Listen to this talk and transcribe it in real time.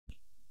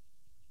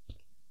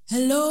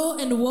Hello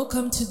and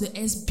welcome to the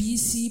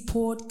SBC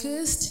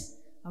podcast.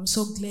 I'm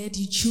so glad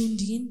you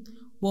tuned in.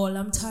 Well,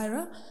 I'm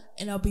Tyra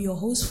and I'll be your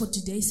host for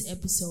today's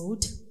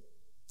episode.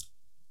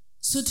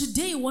 So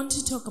today I want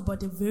to talk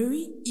about a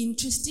very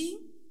interesting,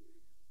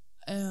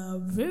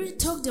 very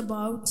talked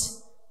about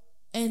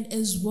and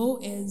as well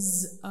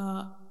as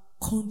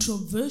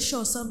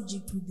controversial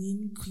subject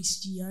within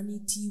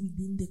Christianity,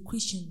 within the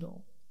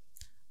Christendom.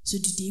 So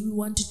today we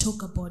want to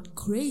talk about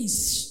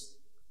grace.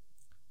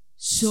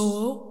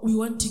 So we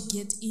want to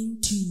get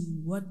into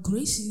what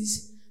grace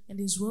is and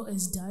as well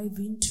as dive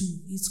into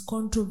its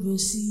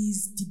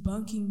controversies,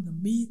 debunking the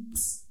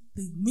myths,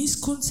 the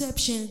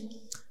misconception.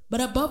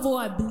 But above all,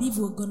 I believe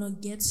we're going to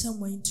get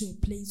somewhere into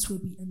a place where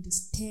we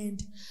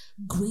understand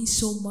grace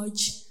so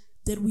much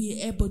that we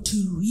are able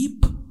to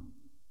reap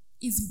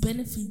its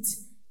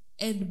benefits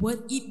and what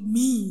it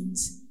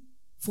means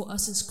for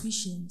us as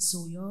Christians.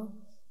 So y'all,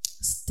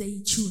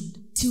 stay tuned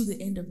till the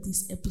end of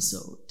this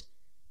episode.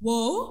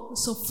 Well,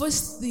 so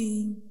first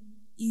thing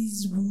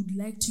is we would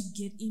like to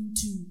get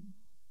into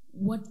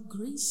what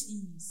grace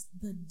is,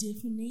 the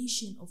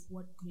definition of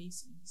what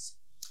grace is.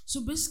 So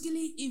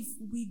basically, if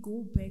we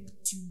go back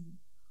to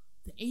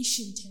the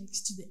ancient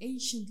text, to the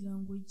ancient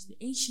language, the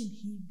ancient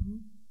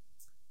Hebrew,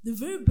 the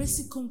very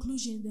basic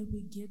conclusion that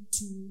we get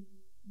to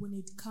when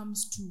it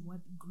comes to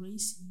what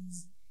grace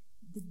is,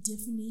 the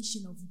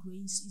definition of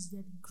grace is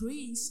that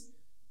grace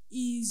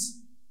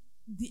is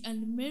the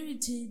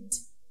unmerited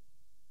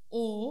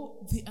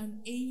or the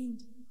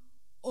unaided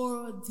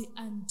or the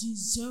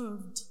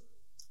undeserved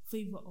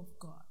favor of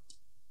God.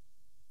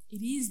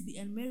 It is the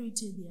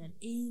unmerited, the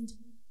unaided,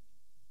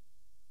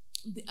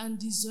 the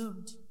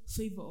undeserved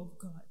favor of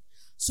God.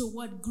 So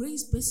what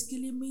grace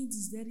basically means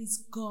is that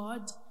it's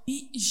God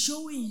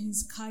showing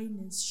his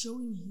kindness,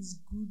 showing his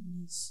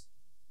goodness,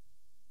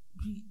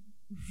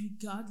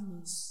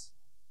 regardless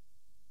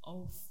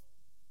of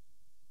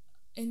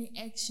any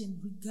action,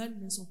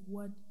 regardless of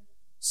what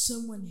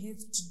someone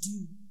has to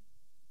do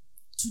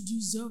to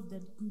deserve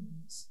that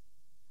goodness.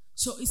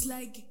 So it's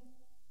like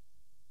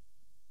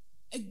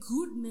a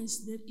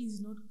goodness that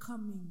is not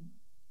coming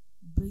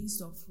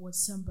based off what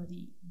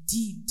somebody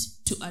did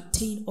to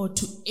attain or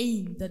to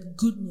aim that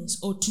goodness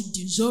or to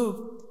deserve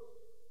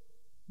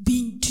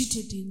being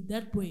treated in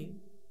that way.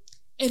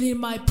 And in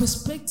my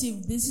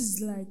perspective, this is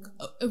like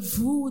a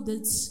view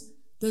that's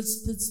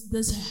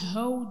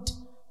held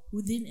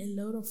within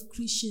a lot of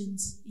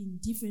Christians in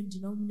different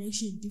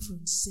denominations,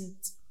 different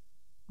sects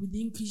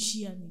within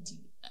Christianity.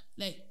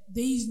 Like,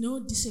 there is no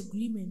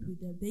disagreement with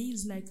that. There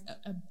is like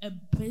a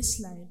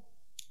baseline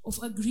of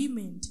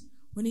agreement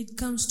when it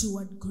comes to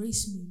what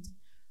grace means.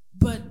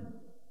 But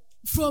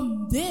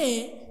from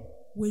there,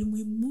 when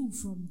we move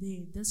from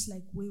there, that's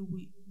like where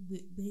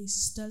there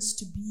starts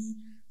to be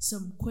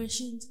some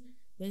questions,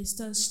 there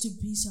starts to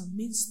be some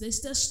myths, there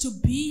starts to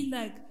be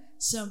like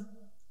some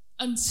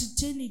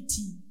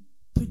uncertainty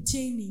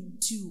pertaining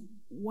to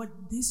what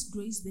this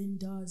grace then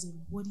does and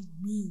what it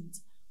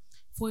means.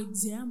 For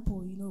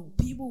example,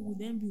 people would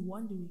then be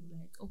wondering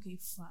like, okay,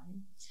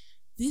 fine,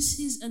 this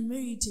is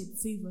unmerited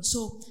favor.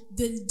 So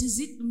does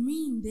it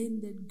mean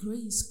then that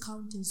grace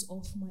counters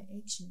off my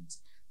actions?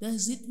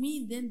 Does it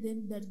mean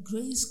then that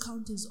grace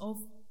counters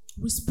off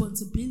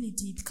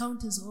responsibility? It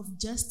counters off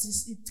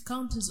justice. It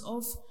counters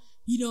off,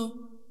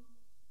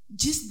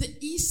 just the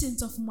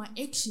essence of my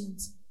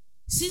actions.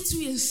 Since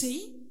we are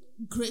saying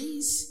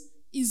grace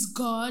is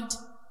God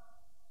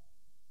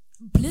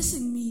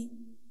blessing me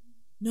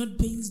not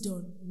based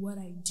on what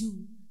I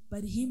do,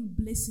 but him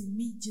blessing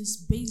me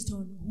just based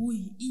on who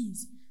he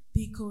is,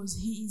 because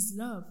he is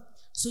love.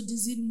 So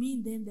does it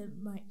mean then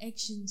that my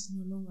actions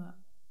no longer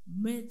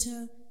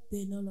matter,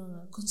 they're no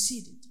longer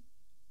considered?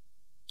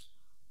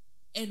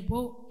 And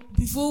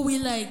before we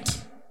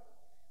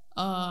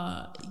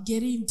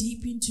getting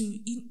deep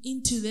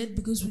into that,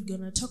 because we're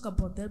gonna talk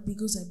about that,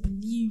 because I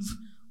believe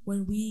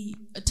when we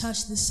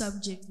attach the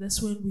subject, that's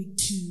when we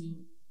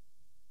do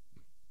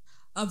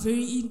a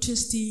very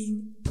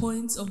interesting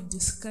points of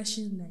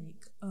discussion,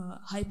 like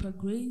hyper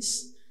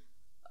grace,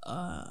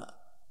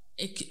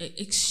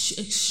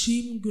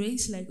 extreme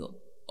grace, like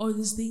all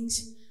these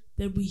things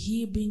that we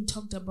hear being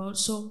talked about.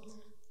 So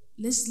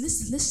let's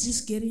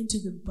just get into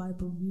the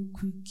Bible real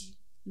quick.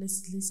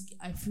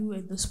 I feel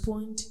at this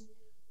point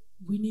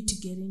we need to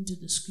get into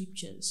the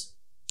scriptures.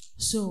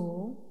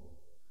 So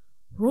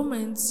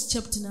Romans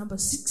chapter number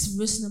 6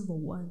 verse number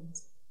 1,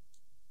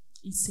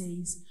 it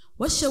says,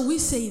 "What shall we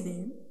say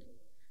then?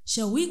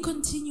 Shall we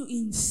continue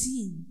in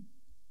sin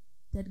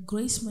that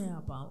grace may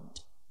abound?"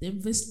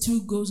 Then verse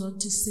 2 goes on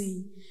to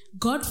say,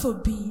 "God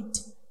forbid,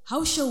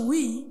 how shall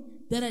we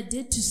that are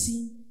dead to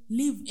sin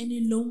live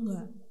any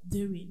longer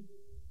therein?"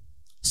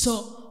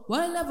 So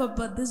what I love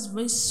about this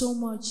verse so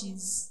much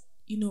is,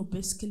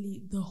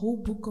 basically the whole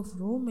book of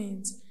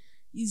Romans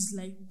is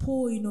like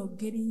Paul,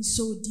 getting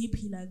so deep.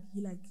 He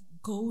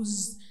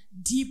goes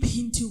deep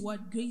into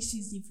what grace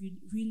is if you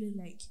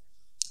really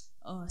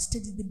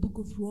study the book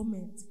of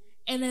Romans.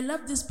 And I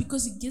love this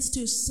because it gets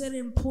to a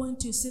certain point,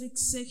 to a certain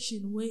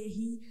section where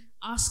he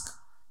asks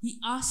he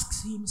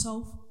asks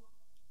himself,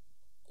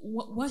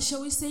 what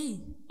shall we say?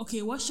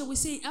 Okay, what shall we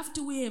say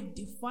after we have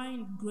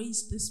defined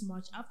grace this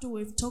much, after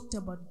we've talked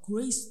about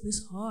grace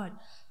this hard?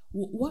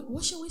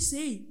 What shall we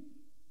say?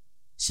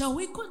 Shall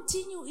we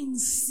continue in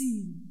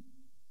sin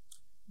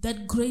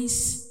that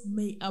grace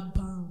may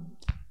abound?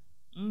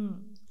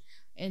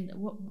 And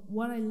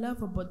what I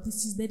love about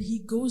this is that he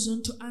goes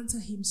on to answer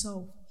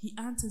himself. He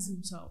answers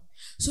himself.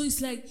 So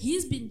it's like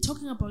he's been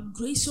talking about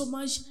grace so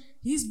much.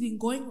 He's been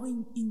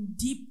going in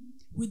deep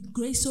with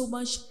grace so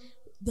much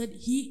that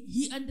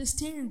he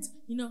understands,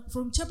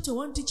 from chapter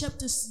 1 to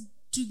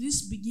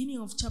this beginning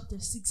of chapter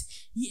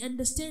 6, he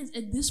understands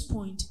at this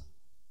point,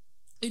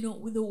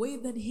 with the way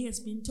that he has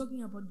been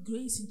talking about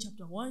grace in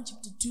chapter 1,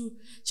 chapter 2,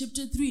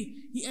 chapter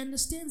 3, he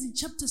understands in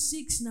chapter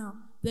 6 now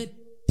that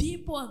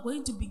people are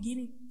going to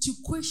begin to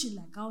question,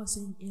 like I was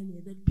saying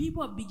earlier, that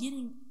people are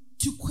beginning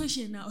to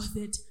question now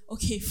that,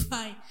 okay,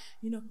 fine,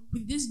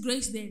 with this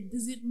grace then,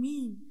 does it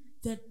mean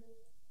that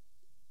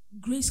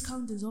grace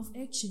counts as off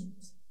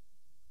actions?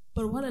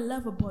 But what I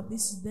love about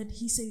this is that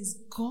he says,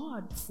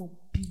 God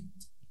forbid.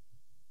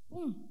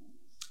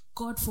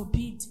 God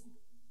forbid.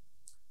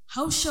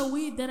 How shall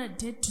we that are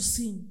dead to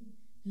sin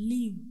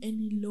live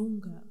any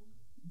longer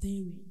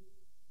therein?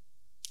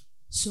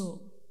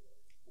 So,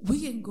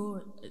 we can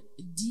go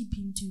deep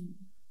into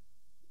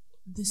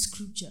the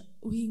scripture.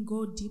 We can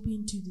go deep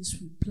into this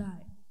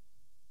reply.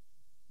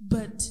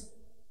 But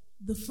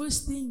the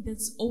first thing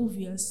that's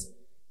obvious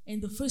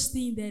and the first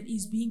thing that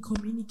is being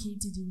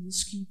communicated in the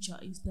scripture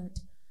is that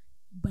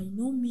by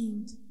no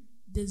means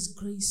does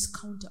grace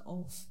counter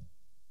off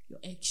your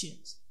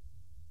actions.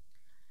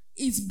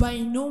 It's by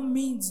no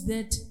means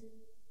that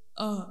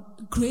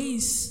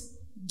grace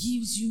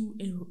gives you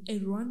a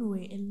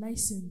runway, a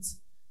license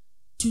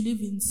to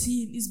live in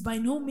sin. It's by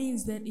no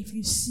means that if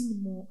you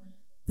sin more,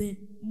 then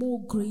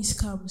more grace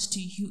comes to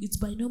you. It's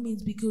by no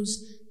means,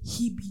 because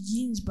he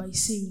begins by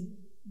saying,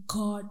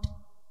 God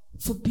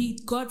forbid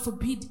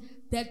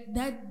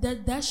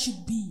that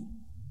should be.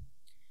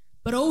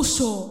 But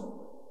also,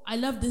 I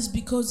love this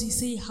because he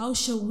say, how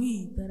shall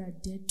we that are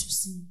dead to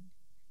sin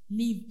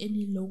live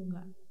any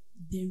longer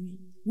therein?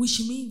 Which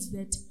means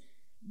that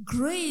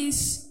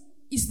grace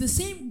is the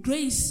same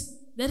grace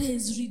that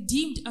has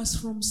redeemed us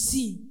from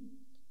sin.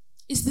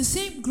 It's the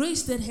same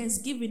grace that has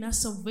given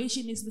us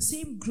salvation. It's the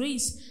same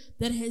grace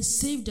that has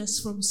saved us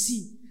from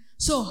sin.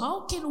 So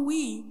how can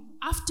we,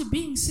 after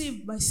being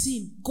saved by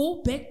sin,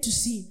 go back to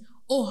sin?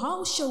 Or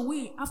how shall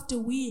we, after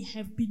we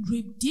have been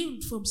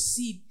redeemed from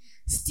sin,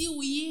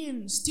 still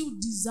yearn, still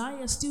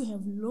desire, still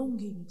have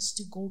longings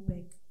to go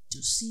back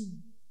to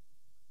sin?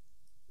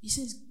 He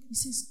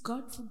says,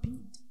 God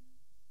forbid.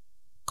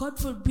 God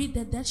forbid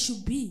that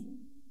should be.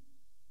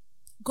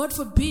 God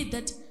forbid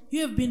that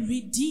you have been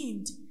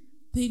redeemed,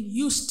 then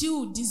you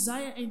still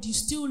desire and you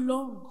still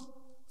long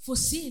for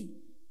sin.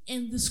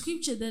 And the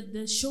scripture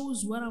that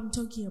shows what I'm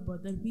talking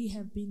about, that we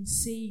have been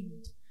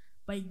saved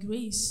by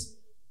grace,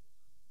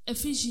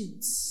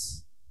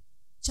 Ephesians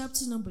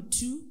chapter number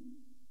 2,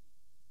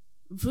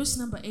 verse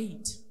number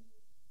 8.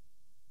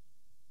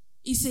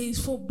 It says,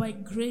 for by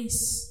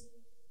grace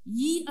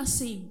ye are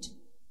saved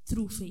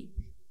through faith,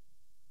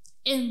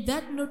 and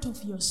that not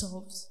of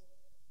yourselves,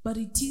 but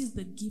it is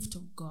the gift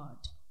of God.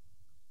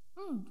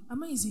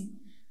 Amazing.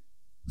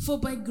 For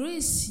by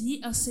grace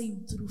ye are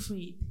saved through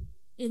faith,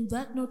 and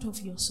that not of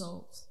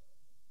yourselves,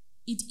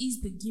 it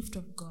is the gift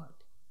of God.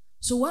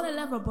 So what I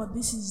love about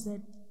this is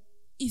that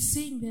it's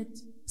saying that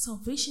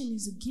salvation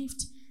is a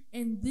gift,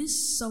 and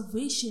this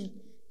salvation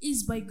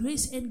is by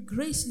grace, and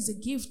grace is a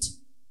gift.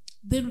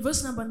 Then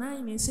verse number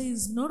 9, it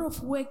says, not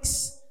of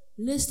works,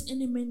 lest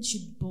any man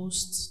should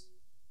boast.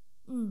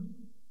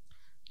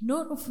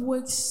 Not of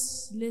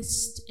works,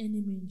 lest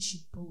any man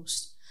should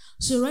boast.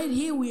 So right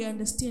here we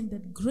understand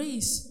that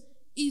grace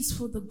is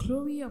for the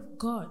glory of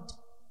God.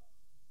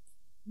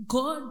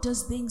 God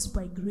does things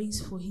by grace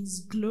for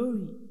his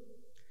glory.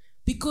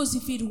 Because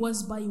if it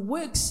was by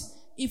works,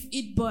 if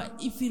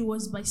it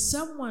was by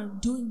someone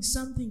doing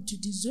something to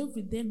deserve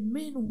it, then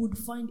men would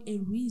find a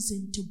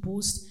reason to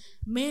boast.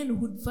 Men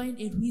would find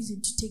a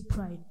reason to take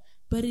pride.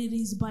 But it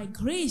is by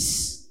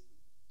grace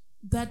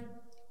that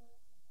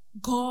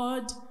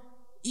God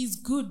is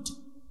good,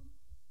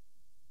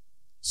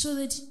 so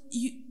that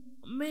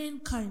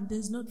mankind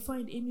does not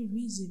find any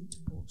reason to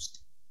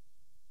boast.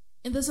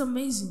 And that's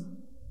amazing.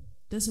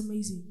 That's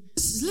amazing.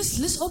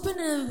 Let's open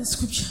the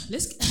scripture.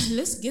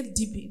 Let's get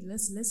deep in.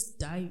 Let's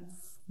dive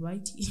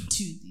right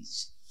into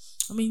this.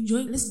 I'm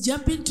enjoying. Let's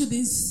jump into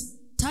this.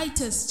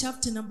 Titus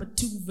chapter number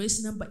 2,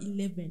 verse number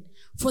 11.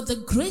 For the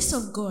grace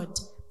of God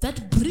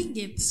that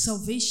bringeth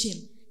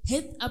salvation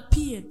hath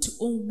appeared to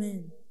all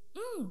men.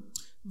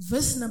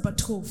 Verse number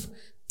 12.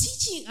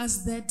 Teaching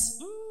us that,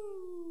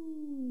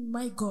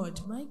 my God.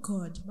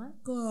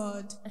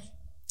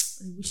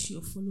 I wish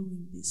you're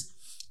following this.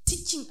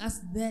 Teaching us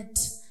that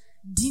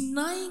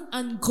denying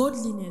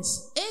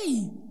ungodliness.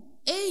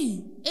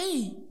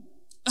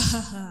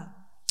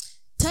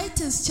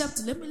 Titus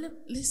chapter.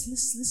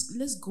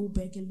 Let's go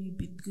back a little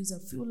bit, because I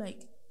feel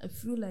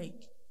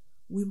like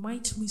we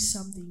might miss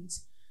some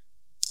things.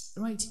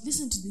 Right,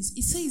 listen to this.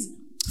 It says,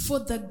 for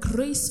the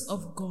grace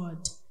of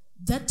God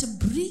that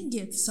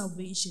bringeth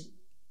salvation.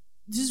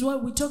 This is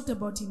what we talked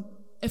about in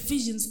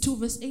Ephesians 2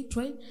 verse 8,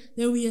 right?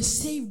 That we are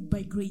saved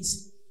by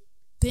grace.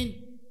 Then,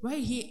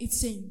 right here, it's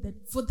saying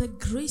that for the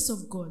grace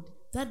of God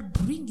that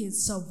bringeth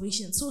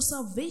salvation. So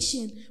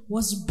salvation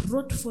was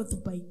brought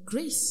forth by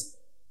grace.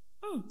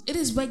 It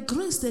is by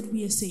grace that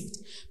we are saved.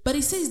 But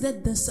it says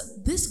that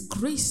this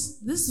grace,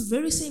 this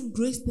very same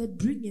grace that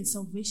bringeth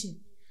salvation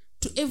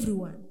to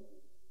everyone,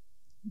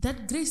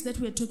 that grace that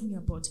we are talking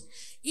about,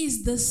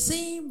 is the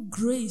same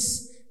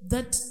grace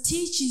that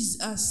teaches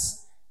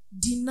us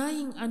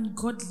denying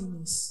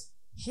ungodliness,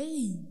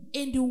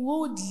 and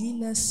worldly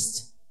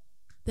lust,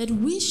 that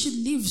we should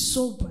live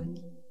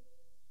soberly,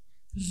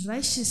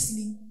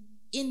 righteously,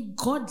 and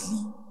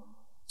godly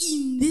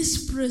in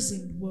this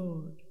present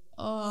world.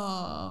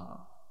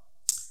 Oh,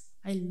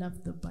 I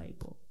love the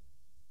Bible.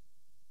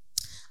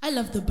 I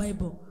love the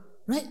Bible,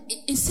 right?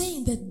 It's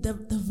saying that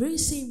the very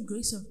same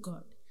grace of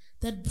God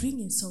that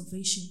bringeth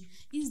salvation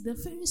is the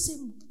very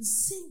same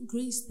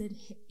grace that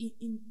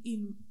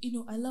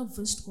I love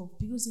verse 12,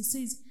 because it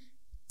says,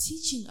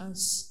 teaching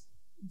us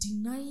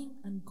denying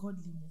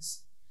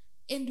ungodliness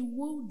and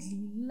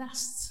worldly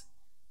lust,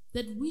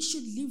 that we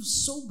should live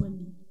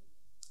soberly,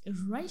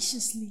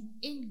 righteously,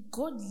 and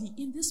godly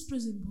in this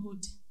present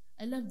world.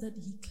 I love that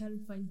he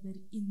clarifies that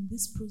in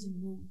this present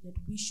world that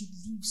we should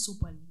live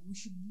soberly, we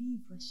should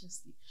live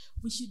righteously,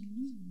 we should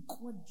live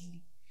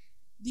godly.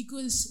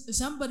 Because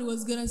somebody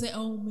was gonna say,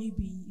 oh,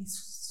 maybe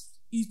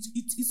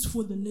it's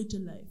for the later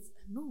life.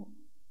 No,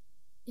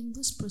 in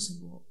this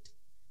present world.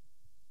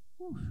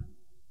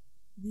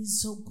 This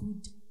is so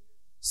good.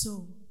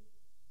 So,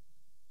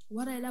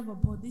 what I love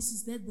about this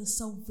is that the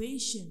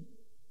salvation,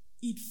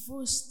 it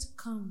first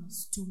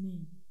comes to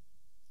men.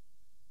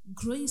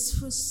 Grace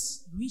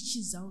first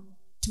reaches out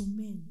to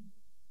men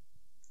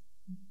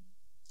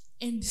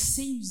and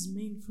saves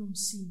men from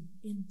sin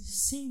and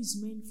saves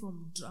men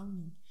from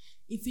drowning.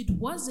 If it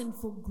wasn't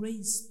for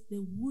grace,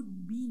 there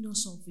would be no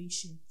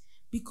salvation,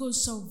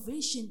 because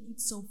salvation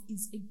itself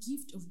is a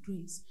gift of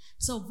grace.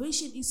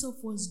 Salvation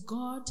itself was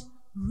God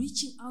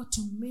reaching out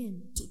to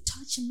men, to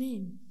touch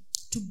men,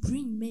 to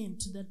bring men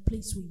to that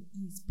place where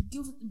he is.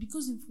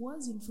 Because if it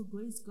wasn't for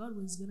grace, God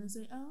was going to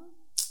say,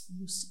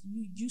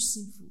 you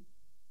sinful.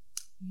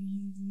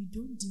 You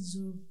don't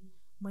deserve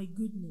my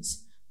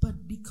goodness.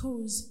 But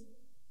because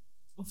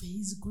of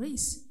his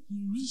grace, he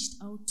reached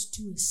out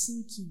to a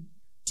sinking,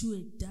 to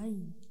a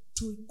dying,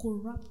 to a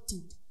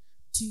corrupted,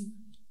 to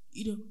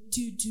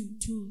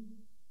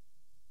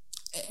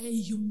a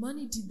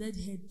humanity that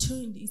had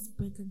turned its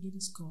back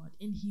against God,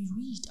 and he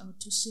reached out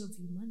to serve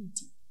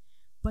humanity.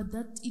 But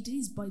that it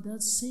is by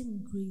that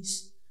same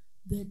grace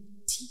that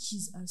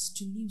teaches us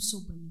to live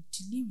soberly,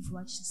 to live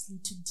righteously,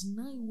 to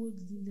deny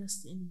worldly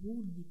lust and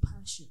worldly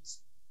passions.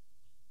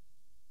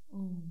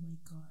 Oh my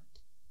God.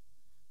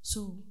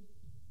 So,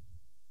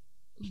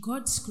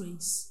 God's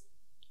grace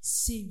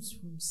saves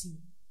from sin.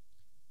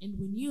 And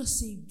when you are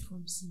saved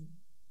from sin,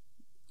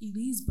 it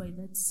is by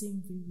that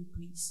same very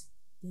grace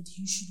that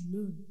you should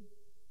learn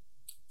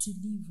to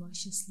live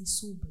righteously,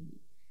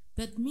 soberly.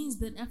 That means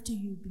that after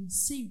you've been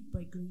saved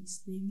by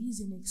grace, there is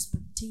an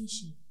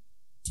expectation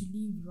to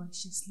live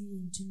righteously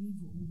and to live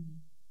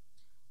holy.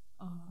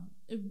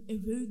 A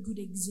very good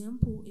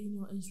example,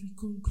 as we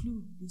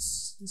conclude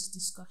this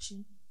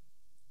discussion,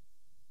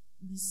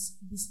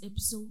 this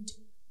episode,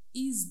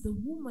 is the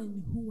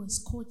woman who was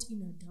caught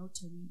in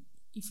adultery.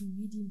 If you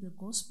read in the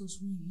Gospels,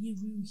 we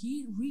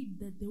read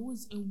that there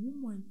was a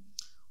woman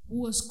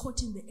who was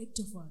caught in the act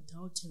of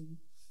adultery.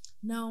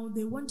 Now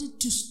they wanted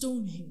to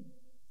stone her,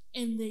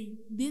 and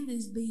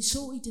they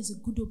saw it as a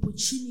good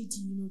opportunity,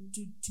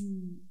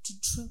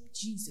 to trap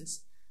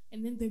Jesus.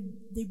 And then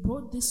they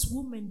brought this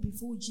woman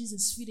before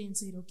Jesus' feet and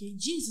said, okay,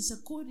 Jesus,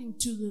 according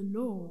to the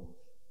law,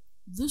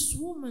 this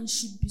woman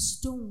should be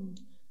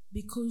stoned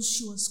because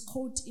she was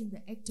caught in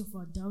the act of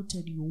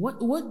adultery.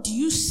 What do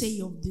you say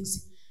of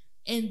this?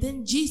 And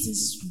then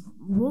Jesus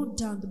wrote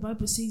down, the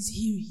Bible says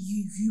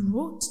he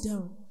wrote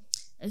down,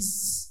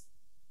 as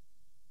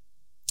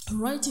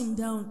writing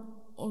down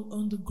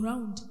on the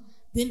ground.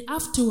 Then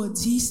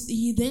afterwards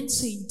he then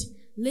said,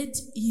 let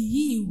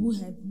he who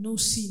had no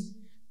sin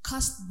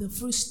cast the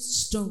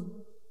first stone.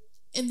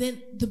 And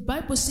then the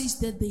Bible says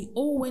that they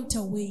all went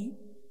away.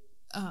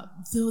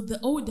 The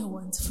older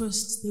ones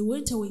first, they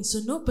went away, so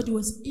nobody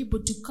was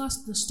able to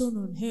cast the stone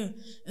on her.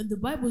 And the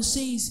Bible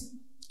says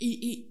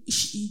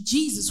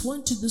Jesus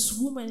went to this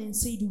woman and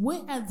said,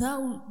 where are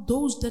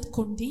those that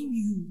condemn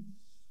you?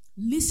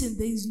 Listen,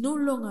 there is no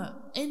longer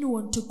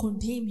anyone to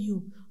condemn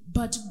you,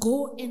 but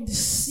go and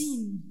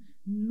sin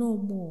no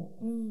more.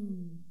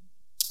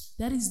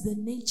 That is the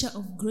nature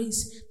of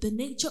grace. The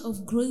nature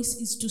of grace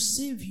is to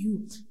save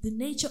you. The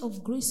nature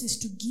of grace is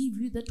to give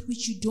you that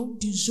which you don't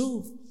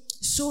deserve,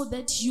 so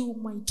that you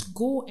might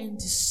go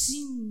and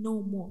sin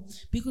no more.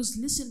 Because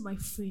listen, my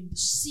friend,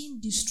 sin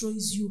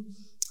destroys you.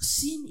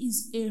 Sin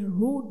is a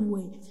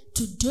roadway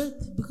to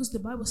death, because the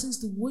Bible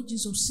says the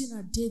wages of sin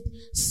are death.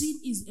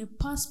 Sin is a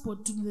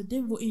passport to the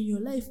devil in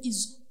your life.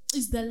 Is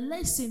the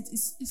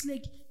license. It's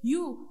like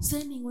you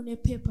signing on a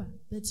paper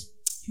that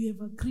you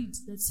have agreed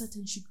that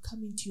Satan should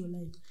come into your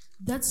life.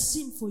 That's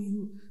sin for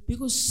you,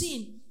 because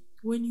sin,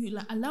 when you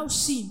allow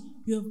sin,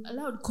 you have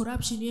allowed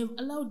corruption, you have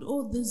allowed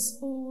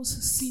all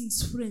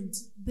sin's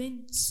friends.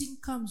 Then sin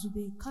comes with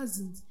their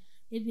cousins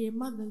and their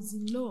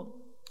mothers-in-law,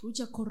 which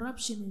are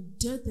corruption and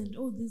death and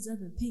all these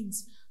other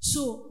things.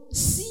 So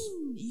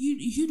sin,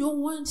 you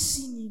don't want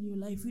sin in your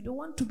life. You don't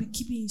want to be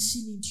keeping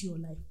sin into your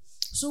life.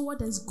 So what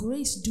does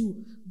grace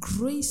do?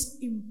 Grace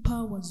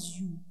empowers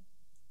you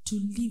to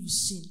leave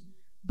sin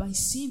by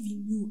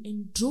saving you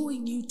and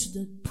drawing you to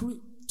that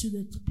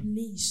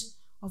place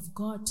of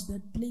God, to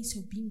that place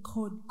of being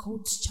called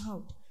God's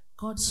child,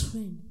 God's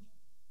friend.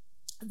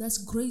 That's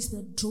grace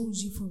that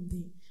draws you from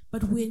there.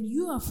 But when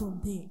you are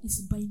from there, it's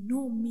by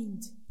no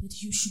means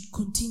that you should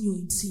continue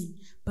in sin,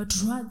 but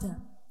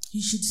rather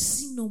you should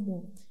sin no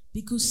more,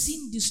 because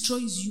sin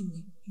destroys you.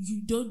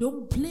 You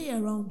don't play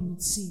around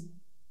with sin.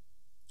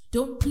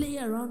 Don't play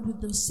around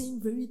with the same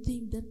very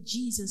thing that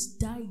Jesus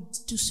died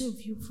to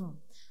save you from.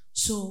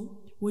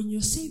 So when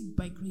you're saved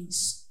by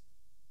grace,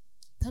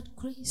 that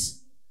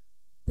grace,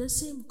 the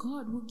same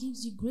God who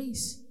gives you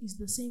grace is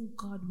the same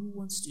God who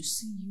wants to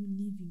see you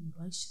living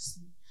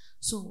righteously.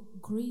 So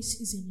grace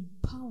is an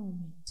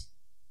empowerment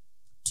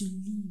to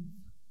leave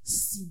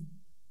sin.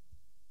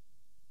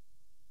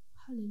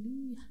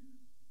 Hallelujah.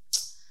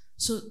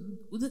 So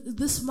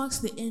this marks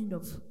the end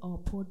of our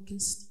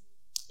podcast.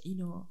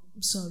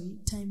 I'm sorry,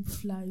 time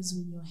flies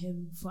when you're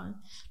having fun.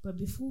 But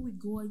before we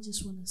go, I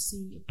just want to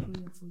say a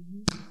prayer for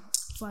you.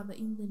 Father,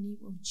 in the name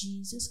of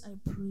Jesus, I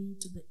pray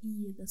to the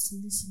ear that's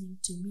listening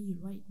to me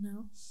right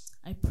now.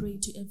 I pray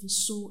to every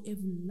soul,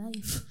 every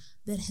life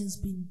that has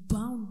been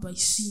bound by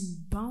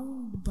sin,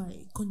 bound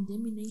by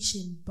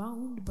condemnation,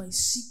 bound by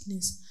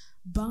sickness,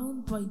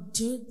 bound by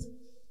death,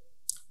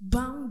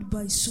 bound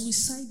by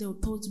suicidal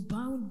thoughts,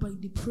 bound by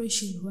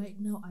depression. Right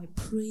now I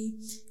pray,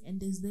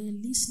 and as they're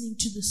listening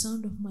to the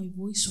sound of my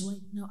voice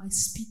right now, I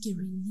speak a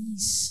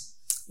release.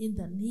 In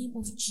the name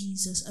of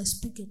Jesus, I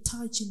speak a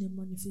touch and a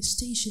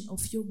manifestation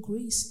of your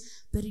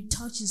grace, that it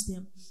touches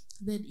them,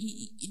 that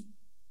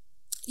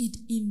it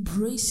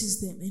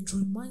embraces them and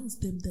reminds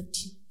them that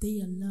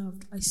they are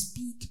loved. I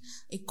speak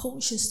a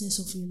consciousness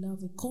of your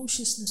love, a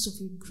consciousness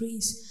of your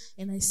grace,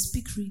 and I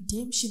speak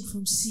redemption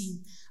from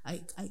sin.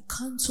 I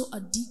cancel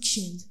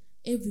addictions,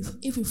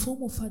 every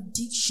form of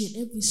addiction,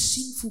 every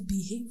sinful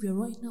behavior.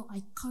 Right now,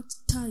 I cut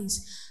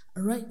ties.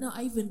 Right now,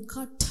 I even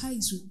cut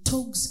ties with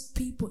toxic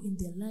people in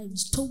their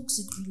lives,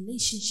 toxic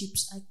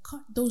relationships. I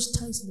cut those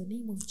ties in the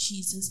name of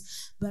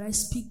Jesus. But I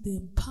speak the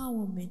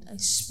empowerment, I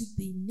speak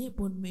the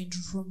enablement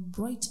from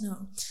right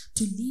now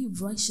to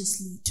live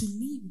righteously, to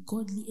live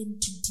godly,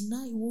 and to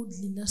deny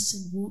worldly lusts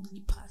and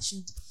worldly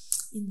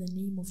passions in the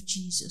name of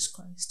Jesus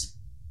Christ.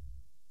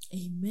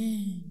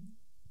 Amen.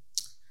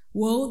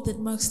 Well, that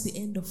marks the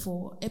end of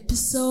our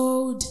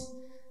episode.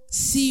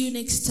 See you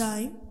next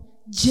time.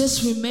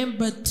 Just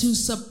remember to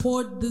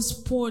support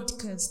this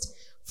podcast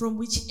from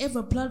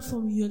whichever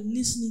platform you're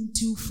listening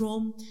to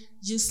from.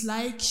 Just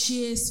like,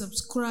 share,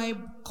 subscribe,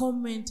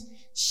 comment,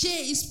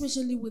 share,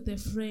 especially with a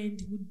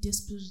friend who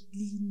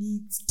desperately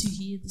needs to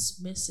hear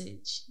this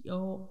message.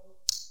 Yo,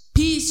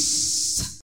 peace.